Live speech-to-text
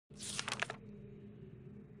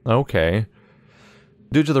Okay.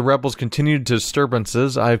 Due to the rebels' continued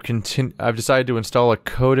disturbances, I've decided to install a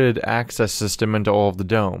coded access system into all of the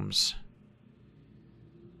domes.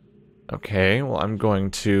 Okay, well, I'm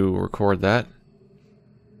going to record that.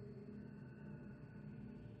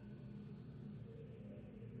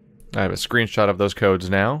 I have a screenshot of those codes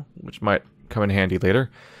now, which might come in handy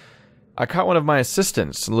later. I caught one of my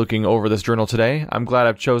assistants looking over this journal today. I'm glad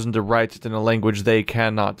I've chosen to write it in a language they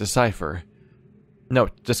cannot decipher.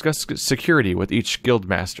 Note, discuss security with each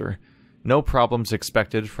guildmaster. No problems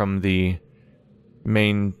expected from the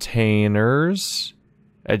maintainers,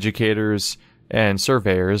 educators, and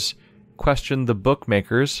surveyors. Question the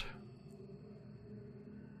bookmakers.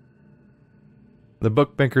 The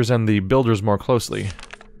bookmakers and the builders more closely.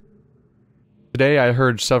 Today I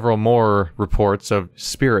heard several more reports of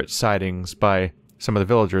spirit sightings by some of the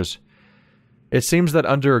villagers. It seems that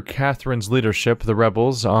under Catherine's leadership, the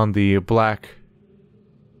rebels on the Black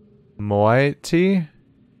Moiety,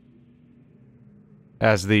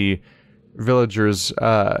 as the villagers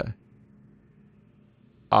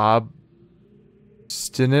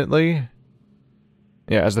obstinately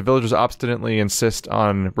insist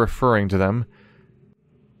on referring to them.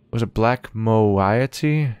 Was it Black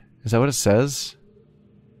Moiety? Is that what it says?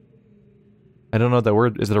 I don't know that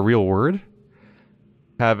word. Is it a real word?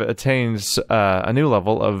 Have attained a new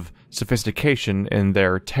level of sophistication in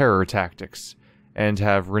their terror tactics, and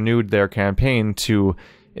have renewed their campaign to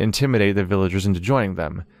intimidate the villagers into joining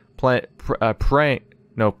them. Playing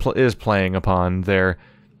upon their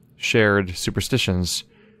shared superstitions.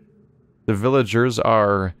 The villagers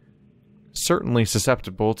are certainly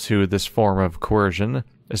susceptible to this form of coercion,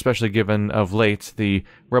 especially given of late the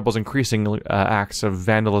rebels' increasing acts of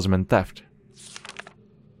vandalism and theft.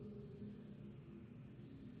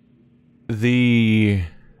 The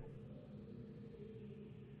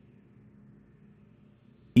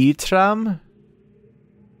Etram?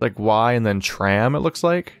 Like Y and then tram, it looks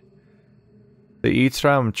like. The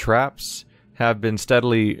Etram traps have been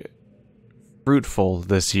steadily fruitful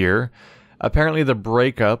this year. Apparently the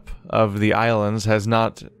breakup of the islands has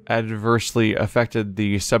not adversely affected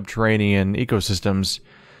the subterranean ecosystems.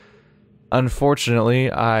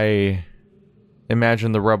 Unfortunately, I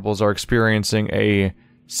imagine the rebels are experiencing a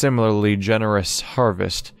similarly generous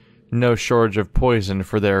harvest. No shortage of poison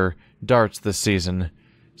for their darts this season.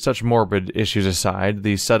 Such morbid issues aside,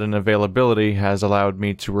 the sudden availability has allowed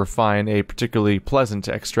me to refine a particularly pleasant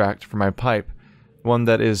extract for my pipe, one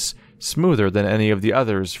that is smoother than any of the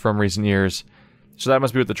others from recent years. So that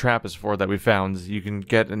must be what the trap is for that we found. You can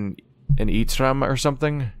get an Etram or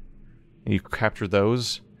something, and you capture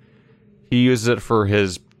those. He uses it for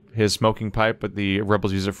his smoking pipe, but the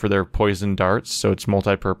rebels use it for their poison darts, so it's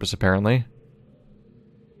multi-purpose apparently.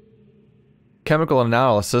 Chemical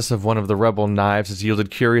analysis of one of the rebel knives has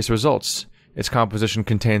yielded curious results. Its composition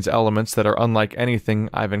contains elements that are unlike anything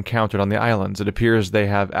I've encountered on the islands. It appears they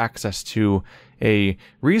have access to a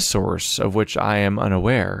resource of which I am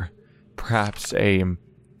unaware. Perhaps a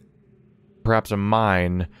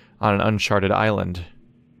mine on an uncharted island.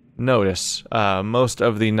 Notice, most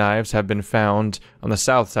of the knives have been found on the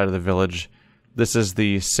south side of the village. This is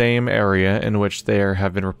the same area in which there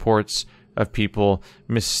have been reports of people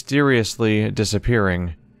mysteriously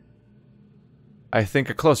disappearing. I think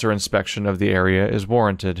a closer inspection of the area is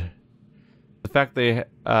warranted. The fact that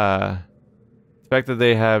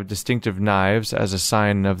they have distinctive knives as a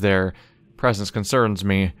sign of their presence concerns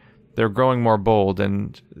me. They're growing more bold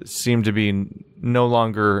and seem to no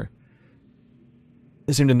longer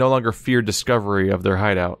fear discovery of their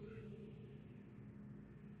hideout.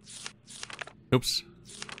 Oops.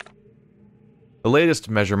 The latest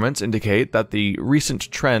measurements indicate that the recent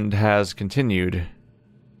trend has continued.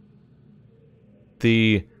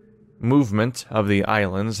 The movement of the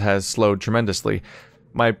islands has slowed tremendously.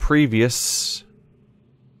 My previous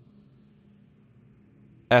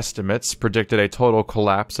estimates predicted a total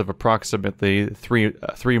collapse of approximately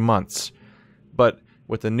three months, but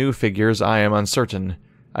with the new figures I am uncertain.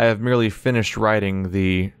 I have merely finished writing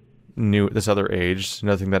this other age,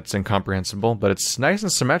 nothing that's incomprehensible, but it's nice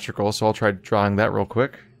and symmetrical, so I'll try drawing that real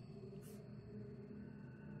quick.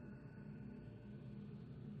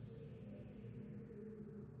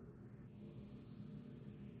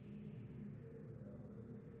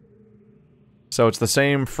 So it's the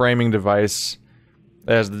same framing device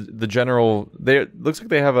as the general. Looks like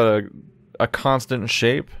they have a constant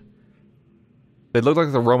shape. They look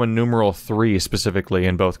like the Roman numeral 3 specifically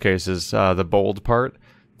in both cases, the bold part.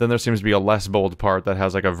 Then there seems to be a less bold part that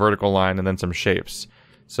has like a vertical line and then some shapes.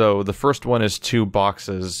 So the first one is 2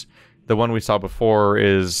 boxes. The one we saw before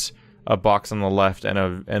is a box on the left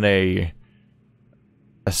and a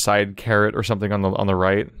a side caret or something on the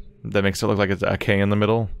right that makes it look like it's a K in the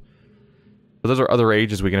middle. But those are other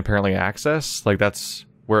ages we can apparently access. Like, that's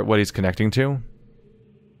what he's connecting to.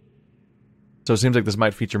 So it seems like this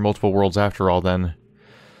might feature multiple worlds after all then.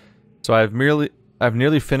 So I've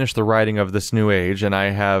nearly finished the writing of this new age, and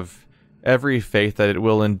I have every faith that it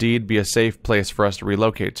will indeed be a safe place for us to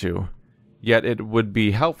relocate to. Yet it would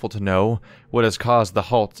be helpful to know what has caused the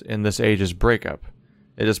halt in this age's breakup.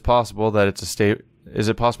 Is it possible that it's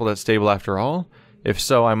stable after all? If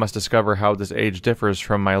so, I must discover how this age differs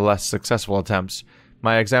from my less successful attempts.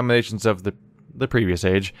 My examinations of the previous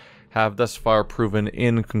age have thus far proven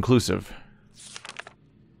inconclusive.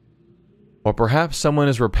 Or perhaps someone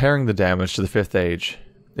is repairing the damage to the 5th age.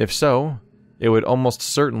 If so, it would almost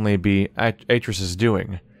certainly be Atris's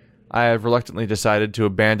doing. I have reluctantly decided to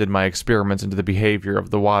abandon my experiments into the behavior of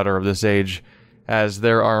the water of this age, as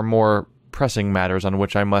there are more pressing matters on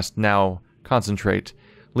which I must now concentrate,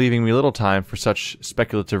 leaving me little time for such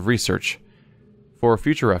speculative research. For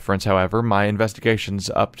future reference, however, my investigations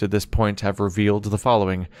up to this point have revealed the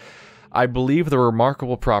following. I believe the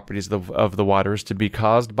remarkable properties of the waters to be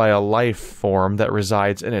caused by a life form that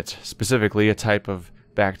resides in it, specifically a type of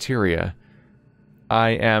bacteria. I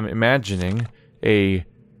am imagining a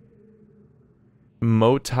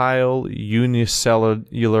motile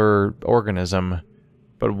unicellular organism,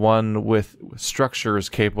 but one with structures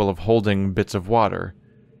capable of holding bits of water,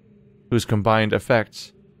 whose combined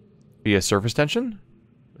effect, via surface tension,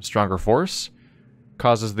 a stronger force,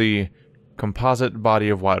 causes the composite body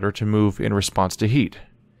of water to move in response to heat.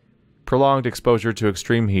 Prolonged exposure to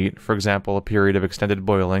extreme heat, for example a period of extended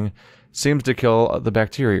boiling, seems to kill the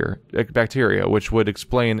bacteria, which would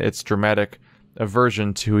explain its dramatic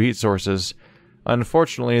aversion to heat sources.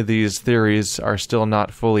 Unfortunately, these theories are still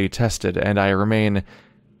not fully tested, and I remain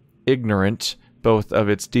ignorant both of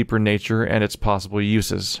its deeper nature and its possible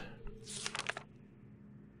uses.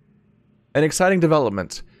 An exciting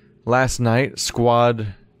development. Last night, a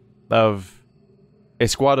squad of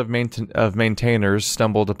maintainers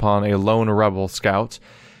stumbled upon a lone rebel scout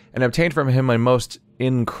and obtained from him a most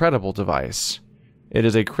incredible device. It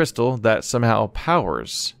is a crystal that somehow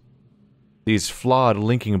powers these flawed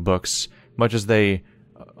linking books, much as my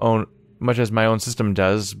own system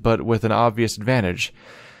does, but with an obvious advantage.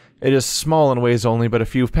 It is small and weighs only but a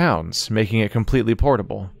few pounds, making it completely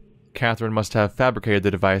portable. Catherine must have fabricated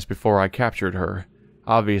the device before I captured her.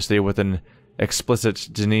 Obviously, with an explicit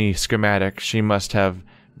Denis schematic she must have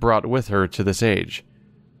brought with her to this age.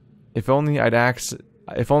 If only I'd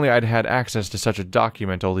had access to such a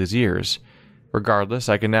document all these years. Regardless,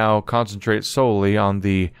 I can now concentrate solely on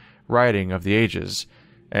the writing of the ages,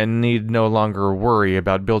 and need no longer worry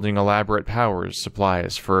about building elaborate powers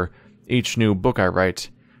supplies for each new book I write.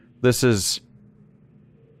 This is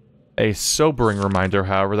a sobering reminder,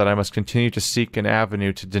 however, that I must continue to seek an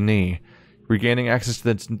avenue to Denis. Regaining access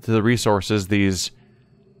to the resources the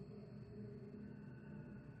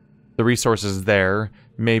resources there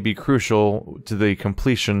may be crucial to the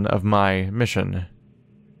completion of my mission.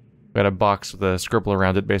 Got a box with a scribble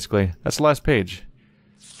around it, basically. That's the last page.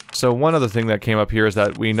 So one other thing that came up here is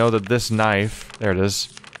that we know that this knife, there it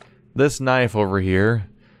is, this knife over here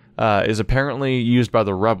is apparently used by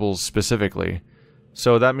the rebels specifically.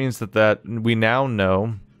 So that means that we now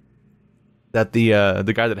know that the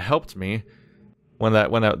guy that helped me when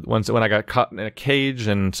I got caught in a cage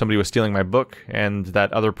and somebody was stealing my book, and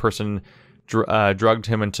that other person drugged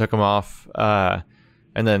him and took him off, and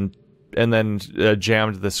then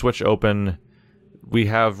jammed the switch open. We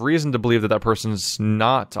have reason to believe that that person's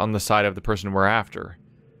not on the side of the person we're after.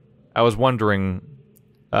 I was wondering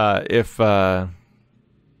if one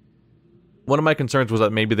of my concerns was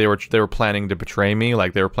that maybe they were planning to betray me,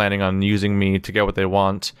 like they were planning on using me to get what they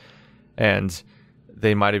want, and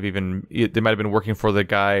they might have been working for the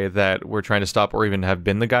guy that we're trying to stop, or even have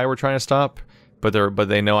been the guy we're trying to stop. But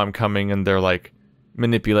they know I'm coming, and they're like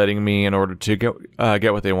manipulating me in order to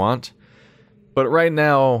get what they want. But right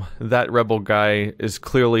now, that rebel guy is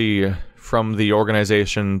clearly from the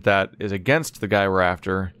organization that is against the guy we're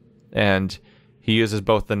after, and he uses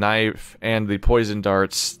both the knife and the poison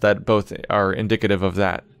darts that both are indicative of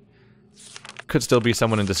that. Could still be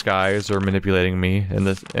someone in disguise or manipulating me, and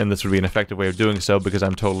this would be an effective way of doing so because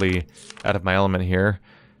I'm totally out of my element here.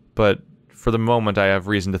 But for the moment, I have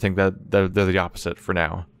reason to think that they're the opposite for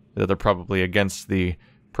now. That they're probably against the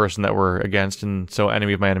person that we're against, and so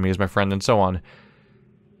enemy of my enemy is my friend, and so on.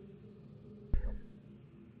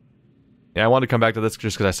 Yeah, I wanted to come back to this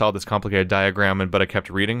just because I saw this complicated diagram, but I kept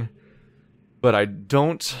reading. But I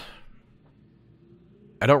don't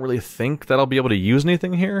really think that I'll be able to use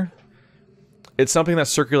anything here. It's something that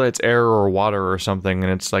circulates air or water or something,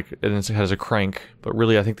 and it's like, and it has a crank. But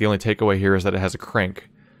really, I think the only takeaway here is that it has a crank.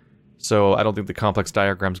 So I don't think the complex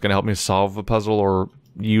diagram is going to help me solve a puzzle or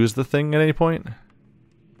use the thing at any point.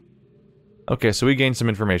 Okay, so we gained some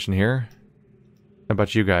information here. How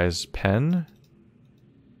about you guys? Pen?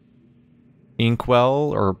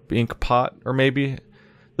 Inkwell or ink pot, or maybe?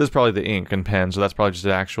 This is probably the ink and pen, so that's probably just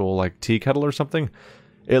an actual, like, tea kettle or something.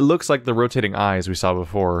 It looks like the rotating eyes we saw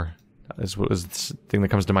before. Is the thing that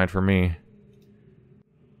comes to mind for me.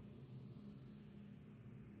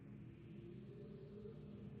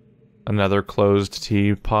 Another closed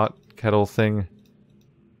teapot kettle thing.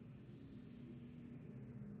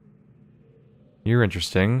 You're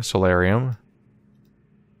interesting, solarium.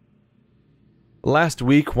 Last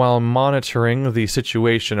week, while monitoring the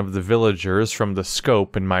situation of the villagers from the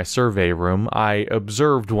scope in my survey room, I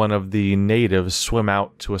observed one of the natives swim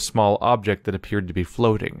out to a small object that appeared to be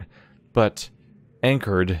floating, but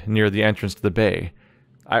anchored near the entrance to the bay.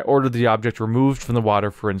 I ordered the object removed from the water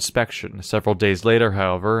for inspection. Several days later,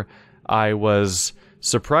 however, I was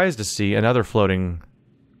surprised to see another floating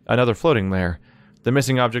there. The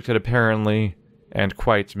missing object had apparently, and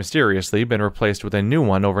quite mysteriously, been replaced with a new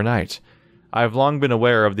one overnight. I've long been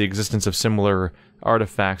aware of the existence of similar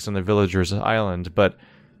artifacts on the villagers' island, but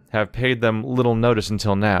have paid them little notice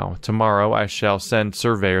until now. Tomorrow I shall send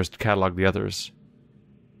surveyors to catalog the others.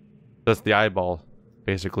 That's the eyeball,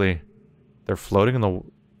 basically. They're floating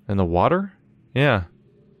in the water? Yeah.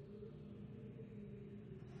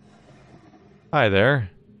 Hi there.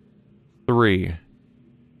 3.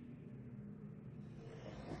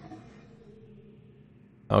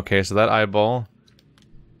 Okay, so that eyeball.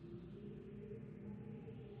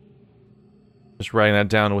 Just writing that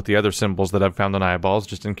down with the other symbols that I've found on eyeballs,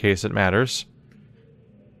 just in case it matters.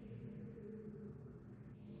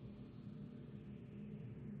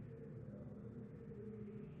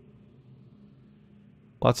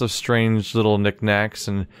 Lots of strange little knickknacks,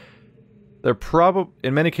 and they're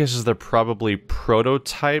in many cases they're probably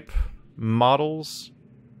prototype models.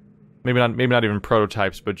 Maybe not even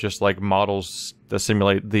prototypes, but just like models that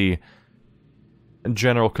simulate the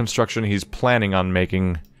general construction he's planning on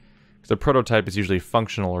making. The prototype is usually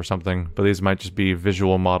functional or something, but these might just be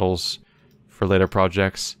visual models for later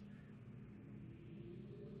projects.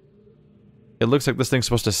 It looks like this thing's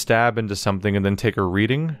supposed to stab into something and then take a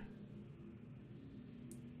reading.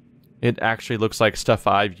 It actually looks like stuff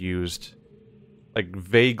I've used. Like,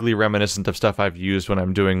 vaguely reminiscent of stuff I've used when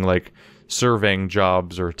I'm doing, like, surveying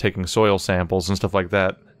jobs or taking soil samples and stuff like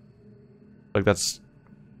that. Like, that's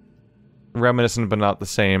reminiscent but not the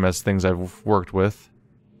same as things I've worked with.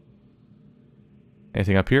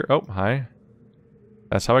 Anything up here? Oh, hi.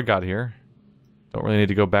 That's how I got here. Don't really need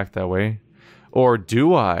to go back that way. Or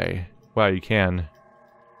do I? Wow, you can.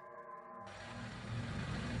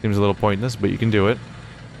 Seems a little pointless, but you can do it.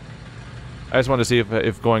 I just wanted to see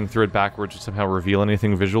if going through it backwards would somehow reveal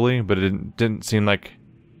anything visually, but it didn't seem like...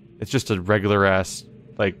 It's just a regular-ass,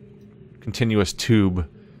 like, continuous tube.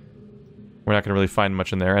 We're not going to really find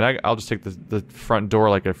much in there. And I'll just take the front door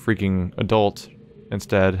like a freaking adult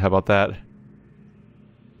instead. How about that?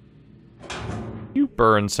 You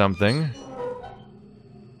burn something.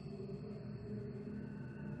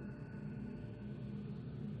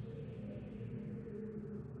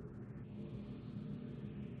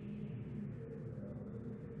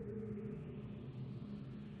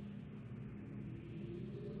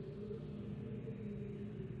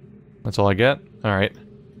 That's all I get? Alright.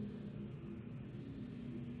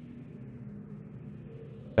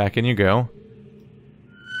 Back in you go.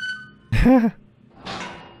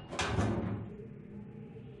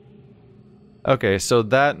 Okay, so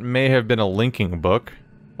that may have been a linking book.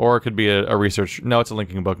 Or it could be a research... No, it's a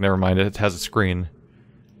linking book, never mind. It has a screen.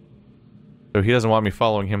 So he doesn't want me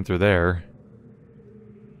following him through there.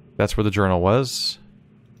 That's where the journal was.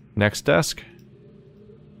 Next desk.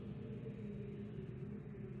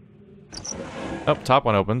 Oh, top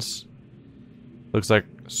one opens. Looks like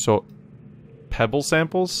pebble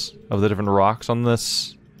samples of the different rocks on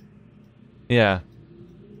this. Yeah.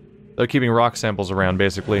 They're keeping rock samples around,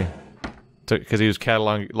 basically. Because he was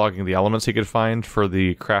cataloging the elements he could find for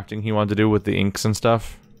the crafting he wanted to do with the inks and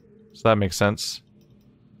stuff. So that makes sense.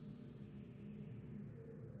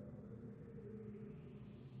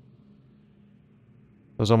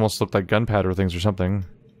 Those almost look like gunpowder things or something.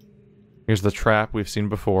 Here's the trap we've seen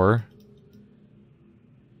before.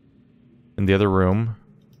 In the other room.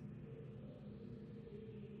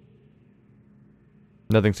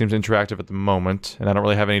 Nothing seems interactive at the moment, and I don't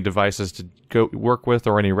really have any devices to go work with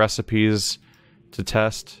or any recipes to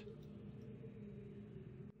test.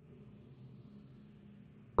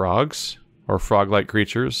 Frogs? or frog-like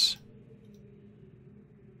creatures.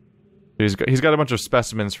 He's got a bunch of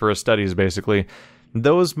specimens for his studies, basically.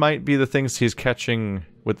 Those might be the things he's catching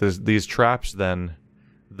with these traps, then.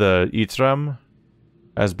 The Itram,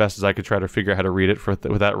 as best as I could try to figure out how to read it with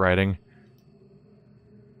that writing.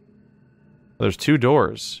 There's 2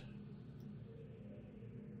 doors.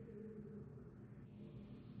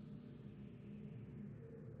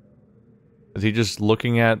 Is he just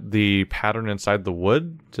looking at the pattern inside the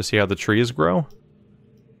wood to see how the trees grow?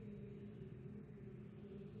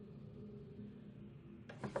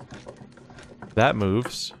 That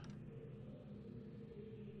moves.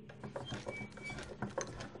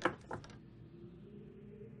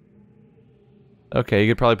 Okay,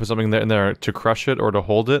 you could probably put something in there to crush it or to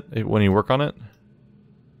hold it when you work on it.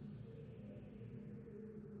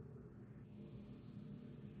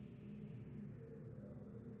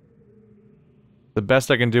 The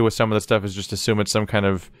best I can do with some of this stuff is just assume it's some kind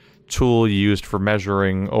of tool used for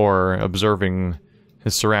measuring or observing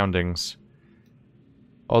his surroundings.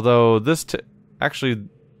 Although this actually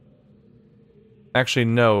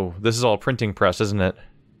no, this is all a printing press, isn't it?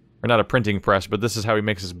 Or not a printing press, but this is how he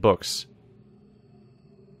makes his books.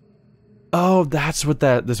 Oh, that's what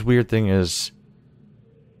this weird thing is.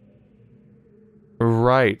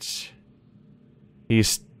 Right. I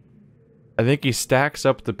think he stacks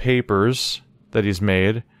up the papers that he's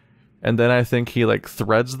made, and then I think he, like,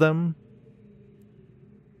 threads them.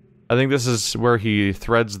 I think this is where he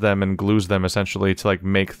threads them and glues them, essentially, to, like,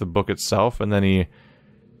 make the book itself, and then he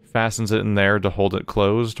fastens it in there to hold it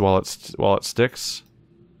closed while it sticks,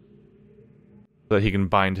 so that he can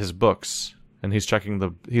bind his books. And he's checking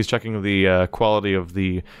the quality of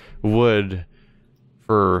the wood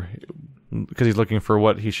because he's looking for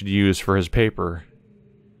what he should use for his paper.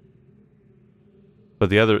 But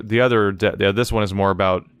this one is more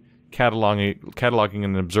about cataloging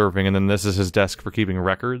and observing, and then this is his desk for keeping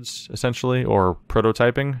records, essentially, or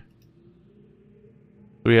prototyping.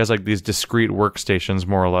 So he has like these discrete workstations,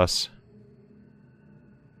 more or less.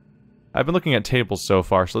 I've been looking at tables so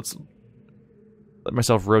far, so let's let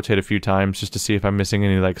myself rotate a few times just to see if I'm missing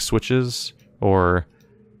any like switches or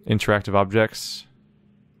interactive objects.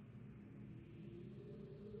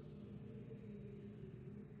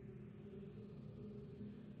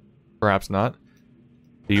 Perhaps not.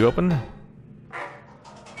 Are you open?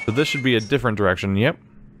 So this should be a different direction, yep,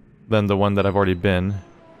 than the one that I've already been.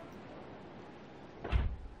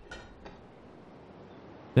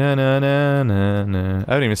 Na-na-na-na-na.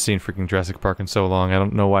 I haven't even seen freaking Jurassic Park in so long. I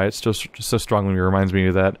don't know why it still so strongly reminds me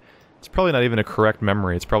of that. It's probably not even a correct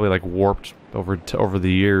memory. It's probably like warped over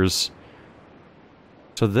the years.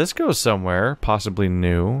 So this goes somewhere, possibly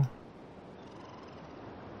new.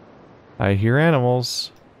 I hear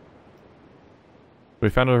animals. We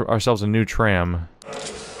found ourselves a new tram.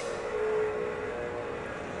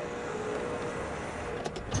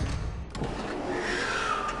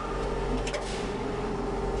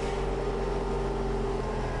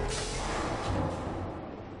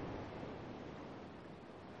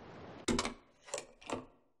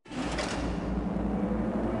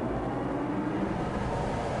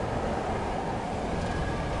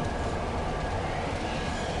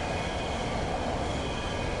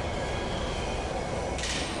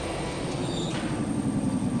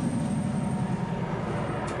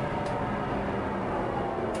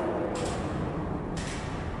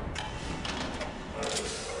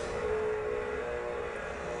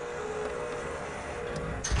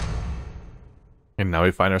 And now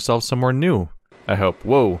we find ourselves somewhere new, I hope.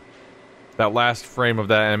 Whoa. That last frame of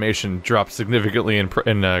that animation dropped significantly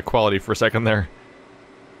in quality for a second there.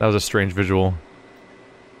 That was a strange visual.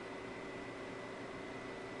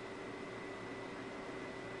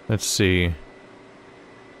 Let's see.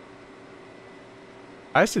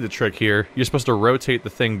 I see the trick here. You're supposed to rotate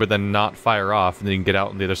the thing, but then not fire off, and then you can get out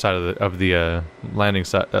on the other side of the landing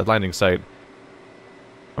site.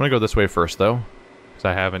 I'm gonna go this way first, though, because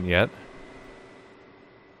I haven't yet.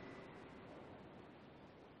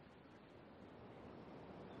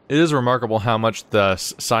 It is remarkable how much the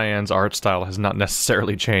Cyan's art style has not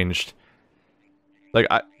necessarily changed. Like,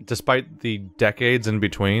 despite the decades in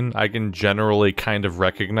between, I can generally kind of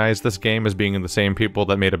recognize this game as being the same people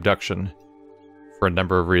that made Abduction. For a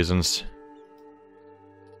number of reasons.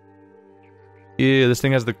 Yeah, this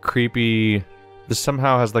thing has the creepy... This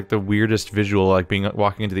somehow has, like, the weirdest visual, like,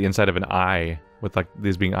 walking into the inside of an eye, with, like,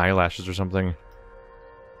 these being eyelashes or something.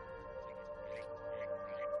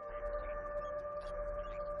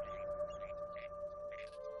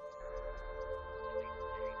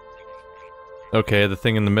 Okay, the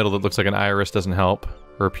thing in the middle that looks like an iris doesn't help.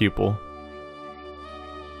 Or a pupil.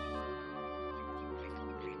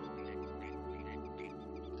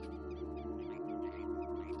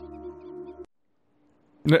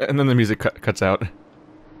 And then the music cuts out.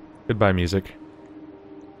 Goodbye, music.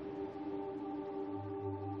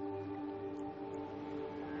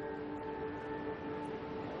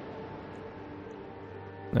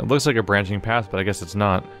 It looks like a branching path, but I guess it's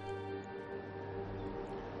not.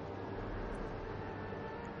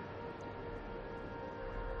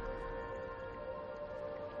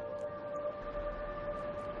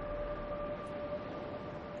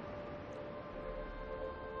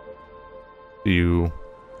 Do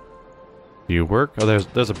you work? Oh,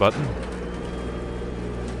 there's a button.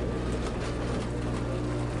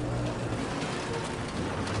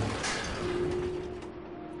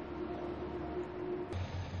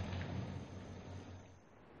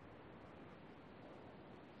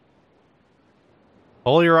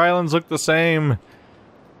 All your islands look the same.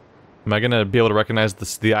 Am I gonna be able to recognize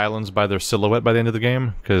the islands by their silhouette by the end of the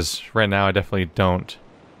game? Because right now I definitely don't.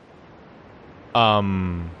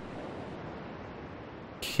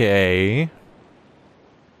 Okay.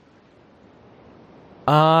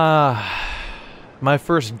 My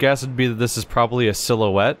first guess would be that this is probably a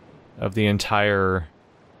silhouette of the entire...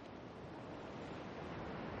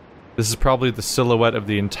 This is probably the silhouette of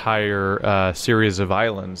the entire series of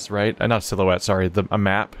islands, right? Not silhouette, sorry, a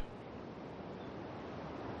map.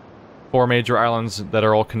 4 major islands that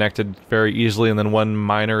are all connected very easily, and then one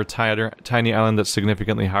minor, tiny island that's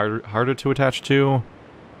significantly harder to attach to.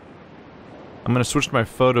 I'm gonna switch to my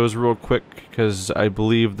photos real quick, because I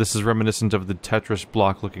believe this is reminiscent of the Tetris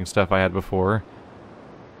block-looking stuff I had before.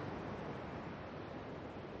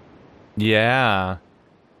 Yeah.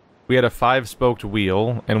 We had a 5-spoked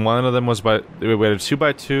wheel, and one of them was we had a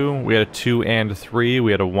 2x2, we had a 2 and 3,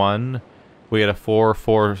 we had a 1, we had a 4,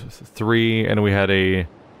 4, 3, and we had a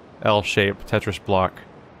L-shaped Tetris block.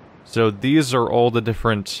 So these are all the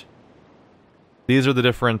different... These are the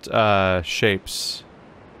different shapes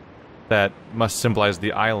that must symbolize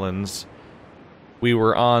the islands. We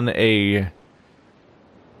were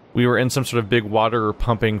in some sort of big water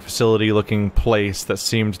pumping facility looking place that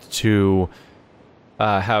seemed to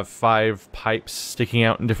have 5 pipes sticking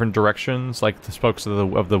out in different directions, like the spokes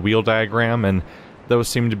of the wheel diagram, and those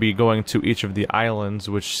seem to be going to each of the islands,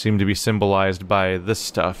 which seem to be symbolized by this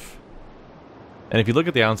stuff. And if you look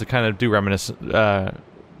at the islands, they kind of do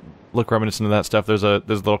look reminiscent of that stuff. There's a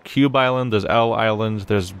little cube island, there's L island,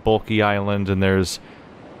 there's bulky island, and there's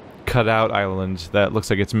cut out island that looks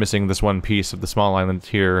like it's missing this one piece of the small island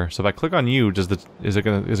here. So if I click on you, is it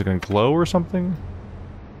gonna glow or something?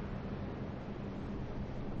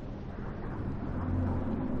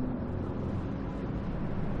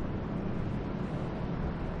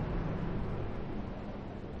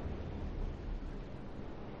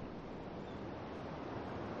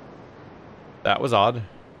 That was odd.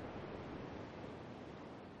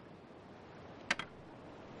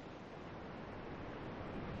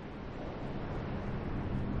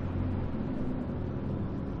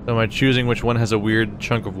 So am I choosing which one has a weird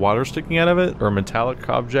chunk of water sticking out of it? Or a metallic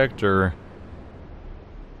object, or...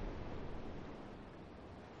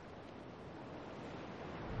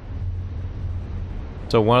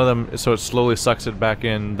 So one of them, so it slowly sucks it back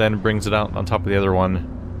in, then brings it out on top of the other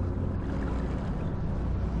one.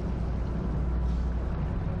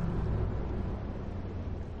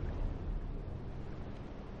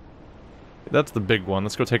 That's the big one.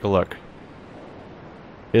 Let's go take a look.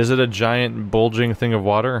 Is it a giant bulging thing of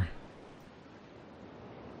water?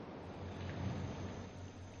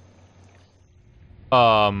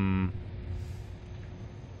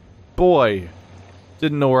 Boy.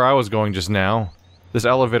 Didn't know where I was going just now. This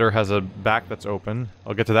elevator has a back that's open.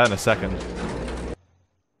 I'll get to that in a second.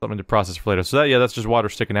 Something to process for later. So that's just water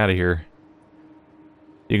sticking out of here.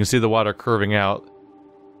 You can see the water curving out.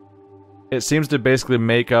 It seems to basically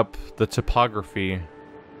make up the topography.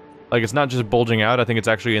 Like, it's not just bulging out, I think it's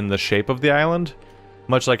actually in the shape of the island.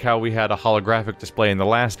 Much like how we had a holographic display in the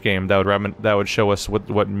last game that would show us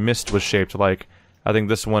what Myst was shaped like. I think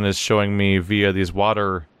this one is showing me via these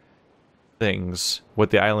water things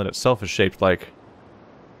what the island itself is shaped like.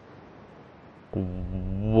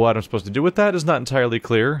 What I'm supposed to do with that is not entirely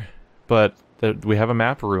clear, but we have a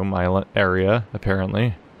map room island area,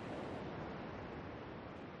 apparently.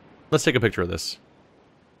 Let's take a picture of this.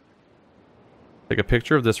 Take a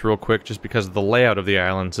picture of this real quick, just because the layout of the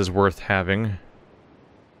islands is worth having.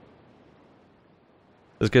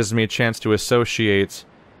 This gives me a chance to associate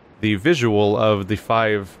the visual of the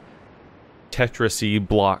 5 Tetris-y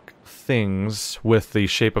block things with the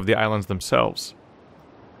shape of the islands themselves.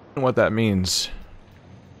 And what that means.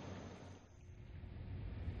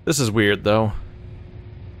 This is weird, though.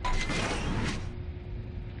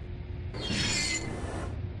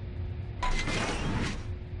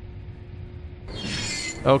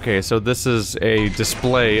 Okay, so this is a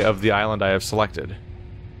display of the island I have selected.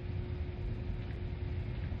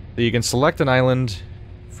 So you can select an island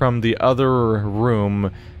from the other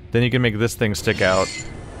room, then you can make this thing stick out,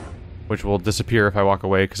 which will disappear if I walk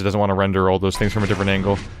away, because it doesn't want to render all those things from a different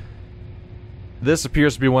angle. This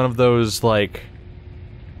appears to be one of those, like,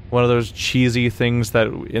 one of those cheesy things that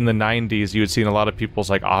in the 90s you would see in a lot of people's,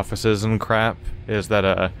 like, offices and crap, is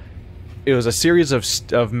that, it was a series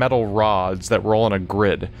of metal rods that were all on a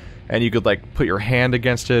grid, and you could, like, put your hand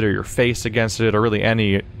against it, or your face against it, or really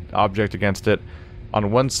any object against it on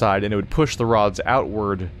one side, and it would push the rods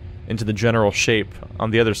outward into the general shape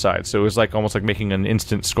on the other side. So it was like almost like making an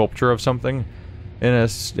instant sculpture of something in a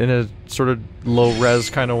sort of low-res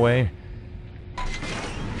kind of way.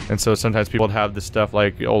 And so sometimes people would have this stuff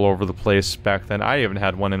like all over the place back then. I even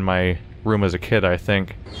had one in my room as a kid, I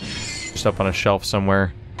think. Just up on a shelf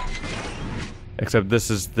somewhere. Except this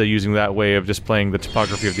is using that way of displaying the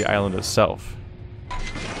topography of the island itself.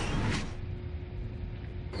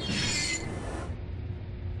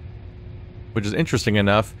 Which is interesting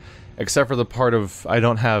enough, except for the part of I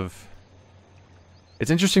don't have...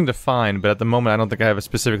 It's interesting to find, but at the moment I don't think I have a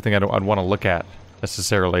specific thing I'd want to look at,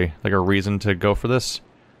 necessarily. Like a reason to go for this.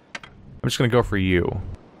 I'm just gonna go for you.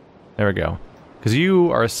 There we go. Because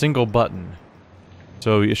you are a single button.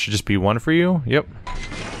 So it should just be one for you? Yep.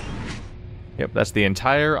 Yep, that's the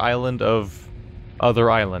entire island of...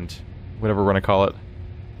 Other Island. Whatever we're gonna call it.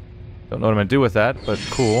 Don't know what I'm gonna do with that, but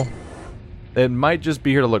cool. It might just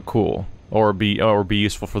be here to look cool. Or be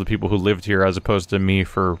useful for the people who lived here as opposed to me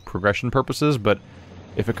for progression purposes, but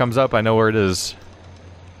if it comes up, I know where it is.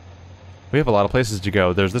 We have a lot of places to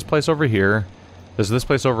go. There's this place over here, there's this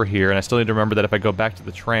place over here, and I still need to remember that if I go back to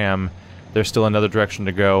the tram, there's still another direction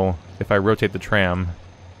to go if I rotate the tram.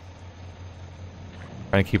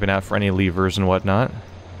 Trying to keep an eye out for any levers and whatnot.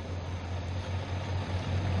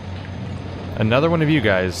 Another one of you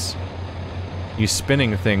guys. You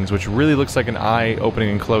spinning things, which really looks like an eye opening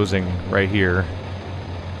and closing right here.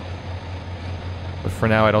 But for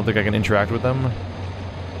now, I don't think I can interact with them.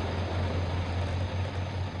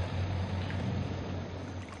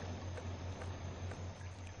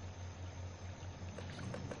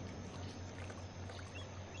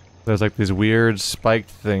 There's like these weird spiked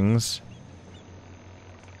things.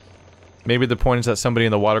 Maybe the point is that somebody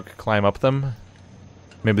in the water could climb up them.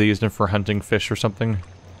 Maybe they used them for hunting fish or something.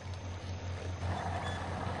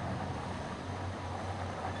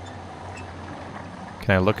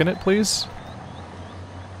 Can I look in it, please?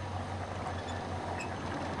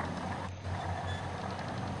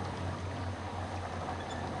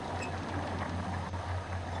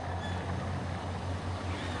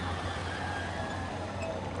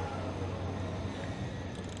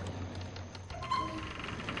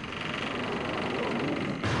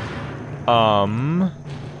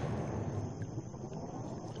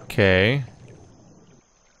 Okay.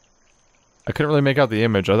 I couldn't really make out the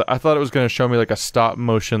image. I thought it was going to show me like a stop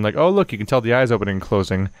motion, like, oh look, you can tell the eyes opening and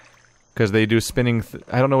closing. Because they do spinning,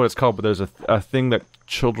 I don't know what it's called, but there's a thing that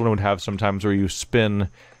children would have sometimes where you spin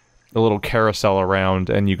a little carousel around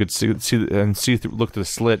and you could look through the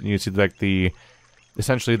slit and you see like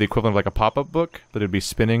essentially the equivalent of like a pop-up book, but it'd be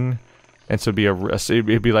spinning. And so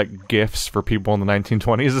it'd be like GIFs for people in the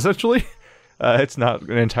 1920s, essentially. It's not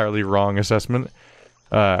an entirely wrong assessment.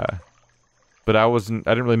 But I didn't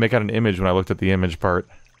really make out an image when I looked at the image part.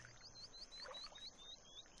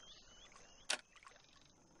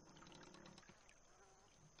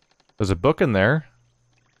 There's a book in there.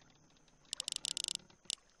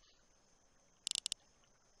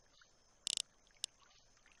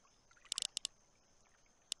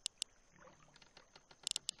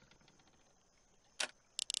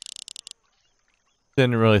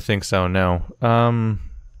 Didn't really think so, no.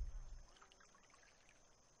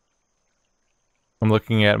 I'm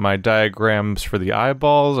looking at my diagrams for the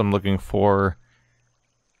eyeballs. I'm looking for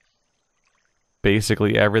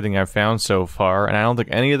basically everything I've found so far, and I don't think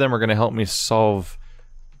any of them are going to help me solve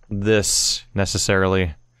this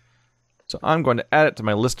necessarily. So I'm going to add it to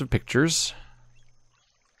my list of pictures.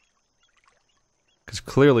 Because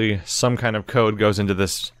clearly some kind of code goes into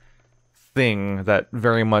this thing that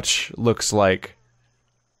very much looks like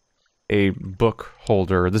a book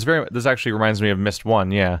holder. This actually reminds me of Myst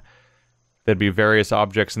 1, yeah. There'd be various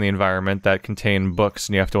objects in the environment that contain books,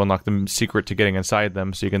 and you have to unlock the secret to getting inside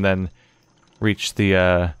them, so you can then reach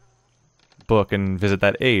the book and visit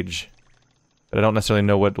that age. But I don't necessarily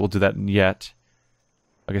know what will do that yet.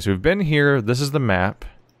 Okay, so we've been here, this is the map,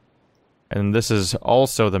 and this is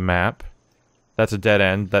also the map. That's a dead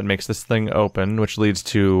end, that makes this thing open, which leads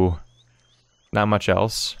to not much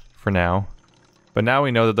else, for now. But now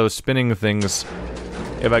we know that those spinning things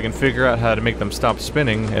if I can figure out how to make them stop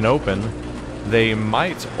spinning and open, they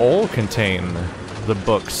might all contain the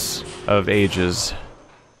books of ages.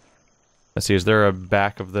 Let's see, is there a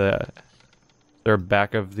back of the...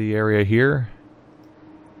 area here?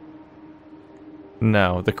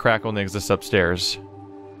 No, the crack only exists upstairs.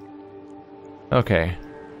 Okay.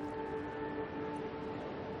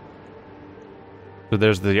 So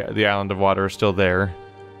there's the island of water still there.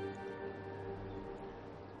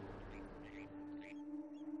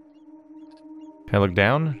 Can I look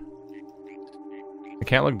down? I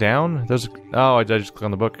can't look down? There's... Oh, I just clicked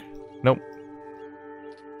on the book. Nope.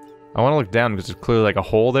 I want to look down because there's clearly like a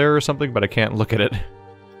hole there or something, but I can't look at it.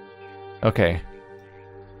 Okay.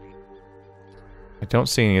 I don't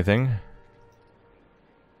see anything.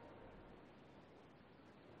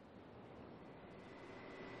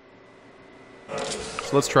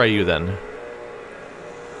 So let's try you then.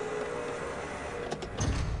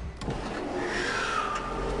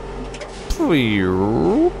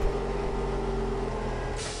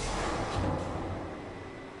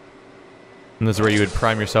 And this is where you would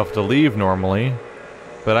prime yourself to leave normally.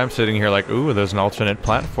 But I'm sitting here like, ooh, there's an alternate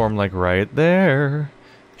platform like right there.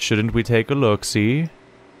 Shouldn't we take a look-see?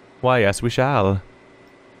 Why, yes, we shall.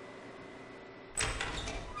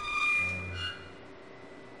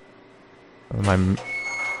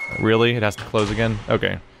 Really? It has to close again?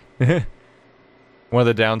 Okay. One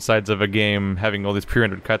of the downsides of a game having all these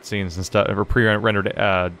pre-rendered cutscenes and stuff, or pre-rendered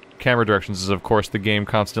camera directions is, of course, the game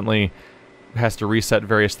constantly has to reset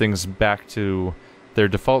various things back to their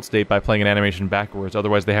default state by playing an animation backwards.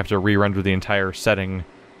 Otherwise, they have to re-render the entire setting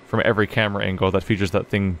from every camera angle that features that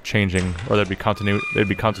thing changing, or there'd be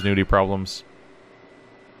continuity problems.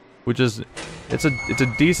 Which is, it's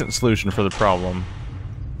a decent solution for the problem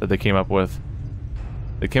that they came up with.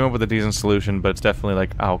 They came up with a decent solution, but it's definitely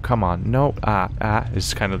like, oh, come on, no,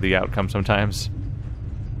 is kind of the outcome sometimes.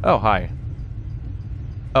 Oh, hi.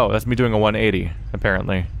 Oh, that's me doing a 180,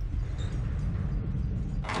 apparently.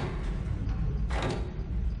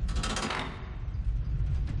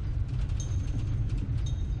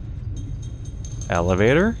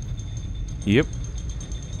 Elevator? Yep.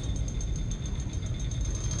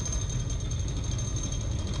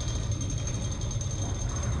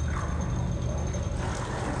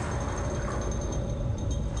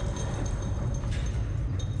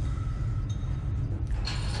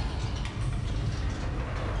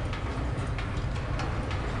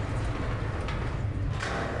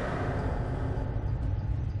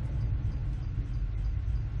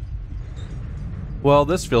 Well,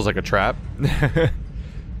 this feels like a trap.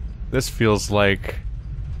 This feels like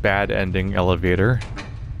bad ending elevator.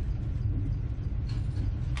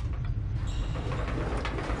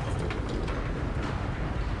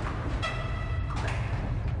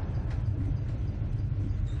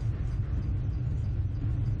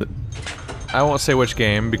 I won't say which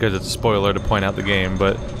game because it's a spoiler to point out the game,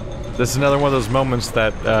 but this is another one of those moments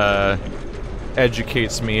that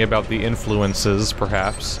educates me about the influences,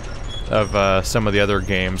 perhaps, of some of the other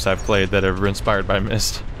games I've played that are inspired by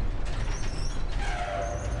Myst.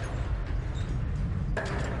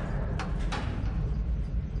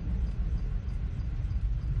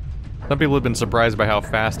 Some people have been surprised by how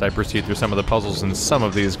fast I proceed through some of the puzzles in some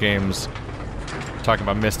of these games. Talking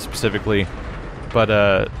about Myst specifically.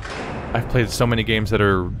 But, I've played so many games that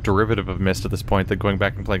are derivative of Myst at this point that going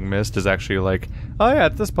back and playing Myst is actually like, oh yeah,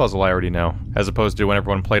 this puzzle I already know. As opposed to when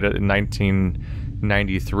everyone played it in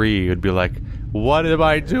 1993, it would be like, what am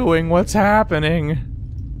I doing? What's happening?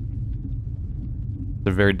 It's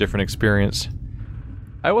a very different experience.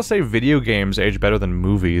 I will say video games age better than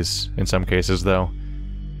movies in some cases, though.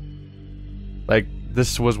 Like,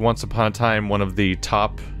 this was once upon a time one of the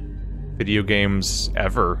top video games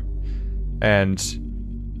ever.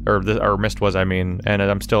 Or Myst was, I mean. And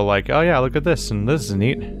I'm still like, oh yeah, look at this, and this is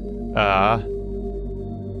neat. Well,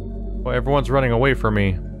 everyone's running away from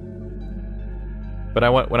me.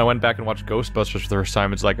 But when I went back and watched Ghostbusters for the first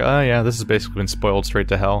time, it's like, oh yeah, this has basically been spoiled straight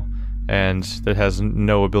to hell. And it has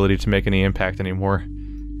no ability to make any impact anymore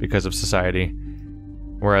because of society.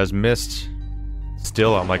 Whereas Myst,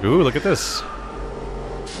 still, I'm like, ooh, look at this.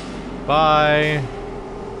 Bye.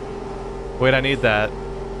 Wait, I need that.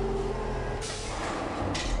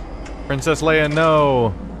 Princess Leia,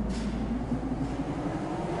 no.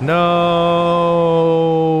 No.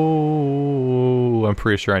 I'm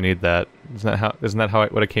pretty sure I need that. Isn't that how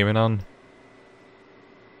what I came in on?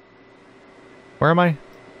 Where am I?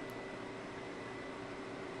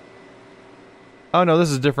 Oh no, this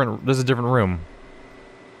is different. This is a different room,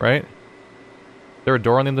 right? Is there a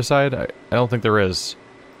door on the other side? I don't think there is.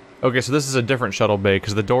 Okay, so this is a different shuttle bay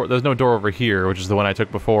because there's no door over here, which is the one I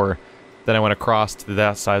took before. Then I went across to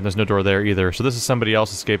that side, and there's no door there either. So this is somebody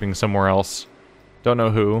else escaping somewhere else. Don't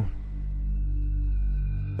know who.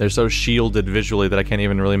 They're so shielded visually that I can't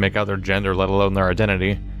even really make out their gender, let alone their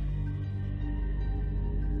identity.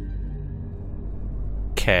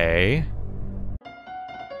 Okay.